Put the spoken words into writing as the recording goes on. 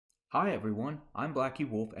Hi everyone, I'm Blackie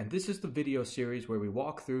Wolf, and this is the video series where we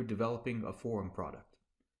walk through developing a forum product.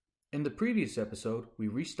 In the previous episode, we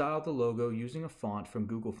restyled the logo using a font from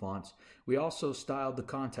Google Fonts. We also styled the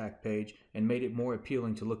contact page and made it more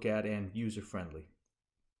appealing to look at and user-friendly.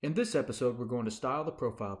 In this episode, we're going to style the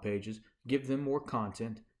profile pages, give them more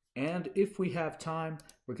content, and if we have time,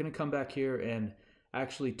 we're going to come back here and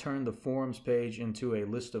actually turn the forums page into a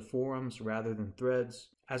list of forums rather than threads,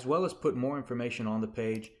 as well as put more information on the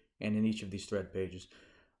page and in each of these thread pages.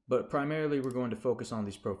 But primarily we're going to focus on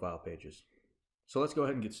these profile pages. So let's go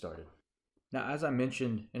ahead and get started. Now, as I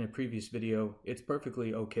mentioned in a previous video, it's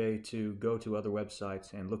perfectly okay to go to other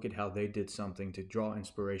websites and look at how they did something to draw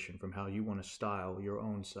inspiration from how you want to style your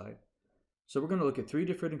own site. So we're going to look at 3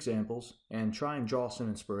 different examples and try and draw some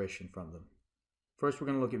inspiration from them. First, we're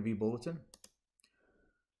going to look at vBulletin.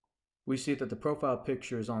 We see that the profile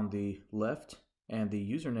picture is on the left and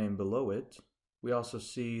the username below it. We also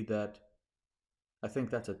see that, I think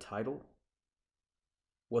that's a title,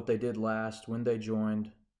 what they did last, when they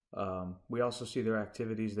joined. We also see their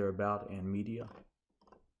activities, their about, and media.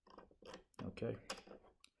 Okay.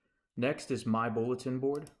 Next is MyBulletin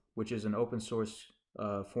Board, which is an open source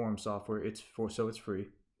forum software. So it's free.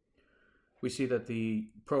 We see that the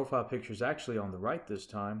profile picture is actually on the right this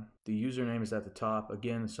time. The username is at the top.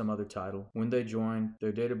 Again, some other title. When they joined,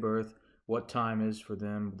 their date of birth, what time is for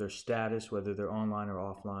them, their status, whether they're online or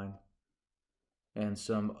offline, and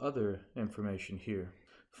some other information here.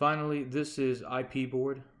 Finally, this is IP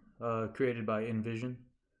board created by InVision.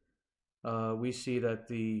 We see that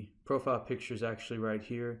the profile picture is actually right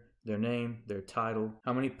here, their name, their title,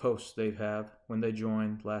 how many posts they have, when they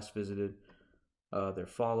joined, last visited, their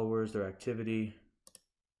followers, their activity,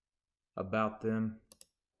 about them,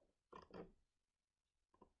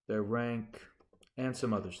 their rank, and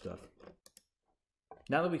some other stuff.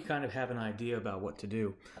 Now that we kind of have an idea about what to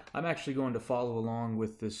do, I'm actually going to follow along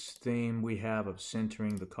with this theme we have of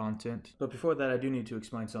centering the content. But before that, I do need to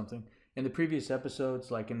explain something. In the previous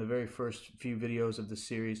episodes, like in the very first few videos of this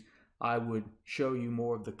series, I would show you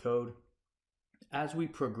more of the code. As we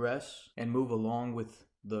progress and move along with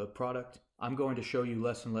the product, I'm going to show you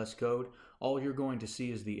less and less code. All you're going to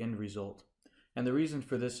see is the end result. And the reason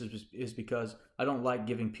for this is because I don't like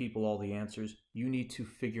giving people all the answers. You need to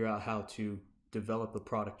figure out how to develop a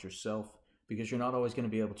product yourself, because you're not always going to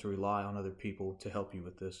be able to rely on other people to help you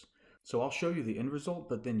with this. So I'll show you the end result,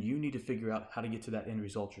 but then you need to figure out how to get to that end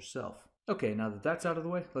result yourself. Okay, now that that's out of the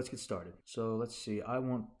way, let's get started. So let's see, I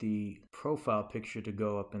want the profile picture to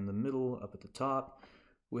go up in the middle, up at the top,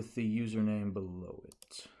 with the username below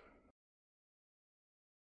it.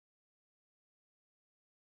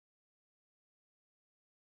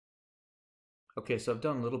 Okay, so I've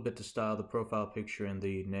done a little bit to style the profile picture and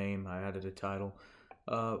the name. I added a title,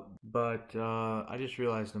 but I just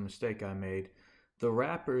realized the mistake I made. The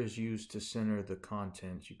wrapper is used to center the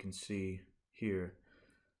content, you can see here.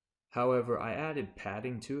 However, I added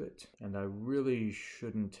padding to it, and I really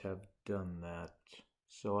shouldn't have done that.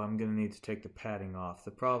 So I'm going to need to take the padding off.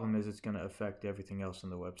 The problem is it's going to affect everything else on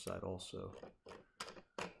the website also.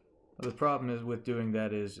 The problem is with doing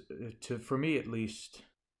that is, for me at least,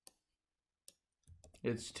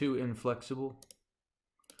 it's too inflexible.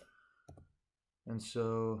 And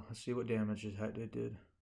so let's see what damage it did.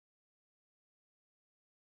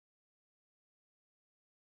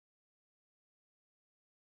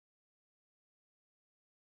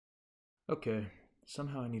 Okay,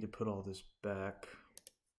 somehow I need to put all this back.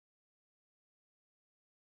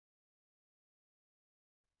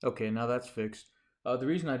 Okay, now that's fixed. The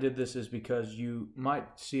reason I did this is because you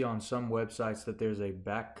might see on some websites that there's a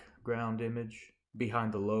background image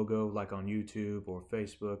behind the logo, like on YouTube or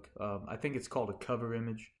Facebook. I think it's called a cover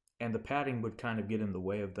image, and the padding would kind of get in the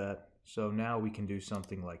way of that. So now we can do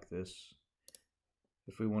something like this.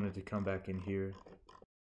 If we wanted to come back in here,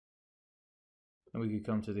 and we could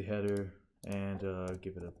come to the header and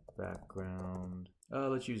give it a background.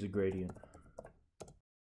 Let's use a gradient.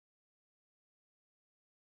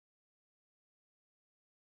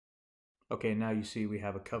 Okay, now you see we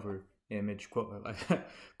have a cover image,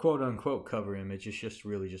 quote unquote cover image. It's just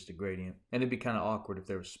really just a gradient, and it'd be kind of awkward if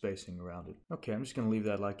there was spacing around it. Okay, I'm just gonna leave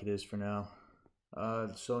that like it is for now.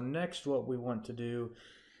 So next, what we want to do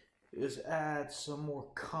is add some more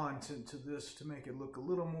content to this to make it look a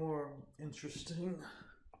little more interesting.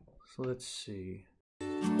 So let's see.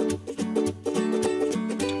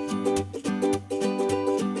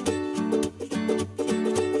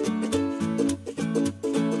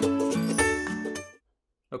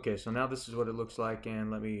 Okay, so now this is what it looks like, and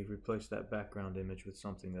let me replace that background image with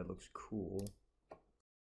something that looks cool.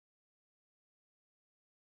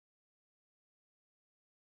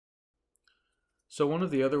 So one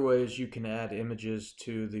of the other ways you can add images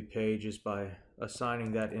to the page is by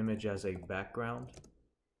assigning that image as a background.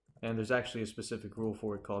 And there's actually a specific rule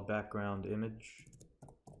for it called background image.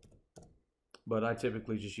 But I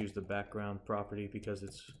typically just use the background property because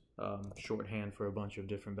it's shorthand for a bunch of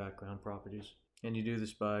different background properties. And you do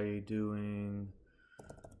this by doing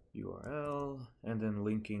URL and then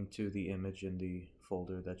linking to the image in the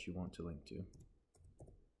folder that you want to link to.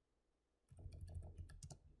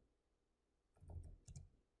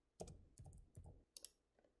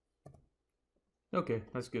 Okay,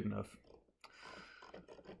 that's good enough.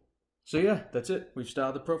 So yeah, that's it. We've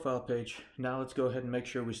styled the profile page. Now let's go ahead and make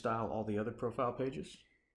sure we style all the other profile pages.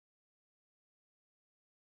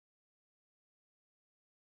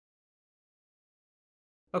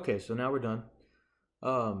 Okay, so now we're done.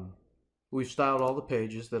 We've styled all the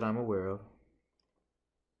pages that I'm aware of.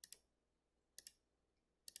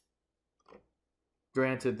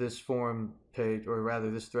 Granted, this forum page, or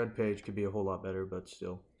rather this thread page, could be a whole lot better, but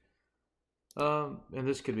still. And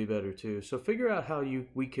this could be better too. So figure out how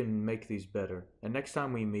we can make these better. And next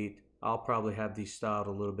time we meet, I'll probably have these styled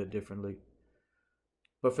a little bit differently.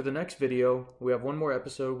 But for the next video, we have one more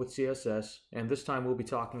episode with CSS, and this time we'll be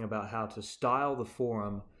talking about how to style the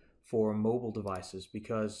forum for mobile devices.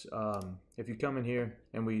 Because if you come in here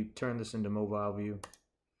and we turn this into mobile view,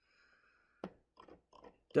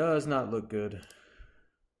 does not look good.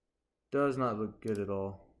 Does not look good at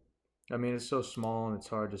all. I mean, it's so small and it's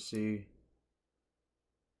hard to see.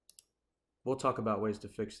 We'll talk about ways to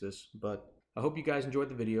fix this, but I hope you guys enjoyed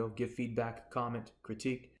the video. Give feedback, comment,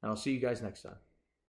 critique, and I'll see you guys next time.